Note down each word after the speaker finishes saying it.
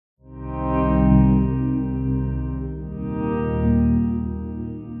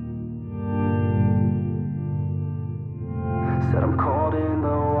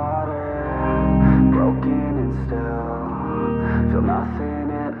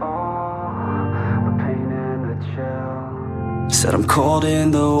Said I'm cold in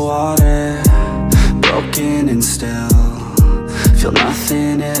the water, broken and still feel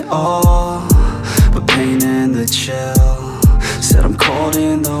nothing at all but pain and the chill. Said I'm cold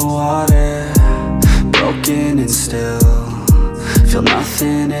in the water, broken and still feel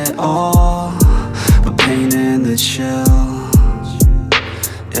nothing at all but pain and the chill.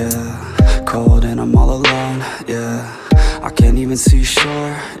 Yeah, cold and I'm all alone. Yeah, I can't even see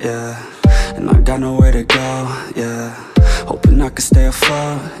shore. Yeah, and I got nowhere to go. Yeah, hoping I can stay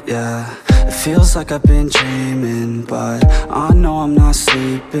afloat. Yeah, it feels like I've been dreaming, but I know I'm not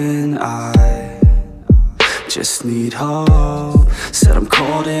sleeping. I just need hope. Said I'm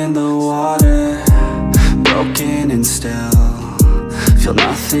cold in the water, broken and still feel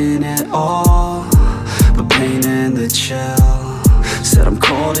nothing at all but pain and the chill. Said I'm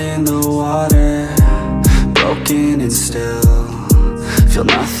cold in the water, broken and still feel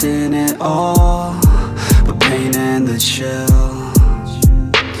nothing at all but pain and the chill.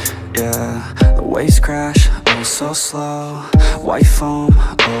 Yeah, the waves crash, oh so slow. White foam,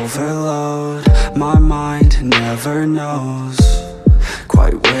 overload. My mind never knows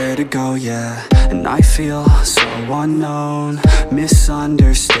quite where to go, yeah. And I feel so unknown,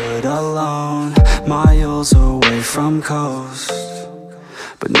 misunderstood, alone, miles away from coast,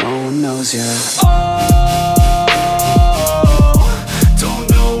 but no one knows yet. Oh, don't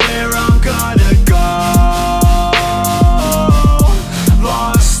know where I'm gonna go.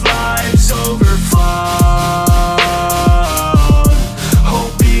 Lost lives overflowed,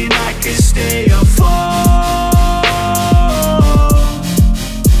 hoping I can stay afloat.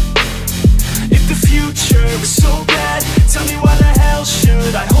 If the future is so bad, tell me why the hell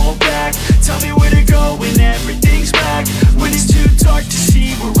should I hold back? Tell me where to go when everything's black, when it's too dark to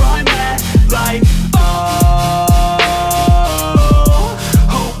see where I'm at. Like, oh,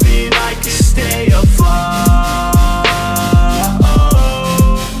 hoping I can stay afloat. I'm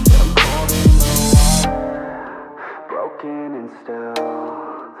cold in the water, broken and still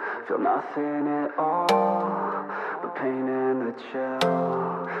feel nothing at all but pain and the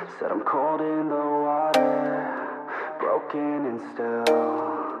chill. Said I'm cold in the water, broken and still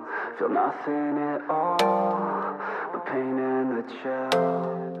feel nothing at all but pain and the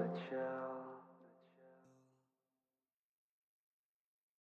chill.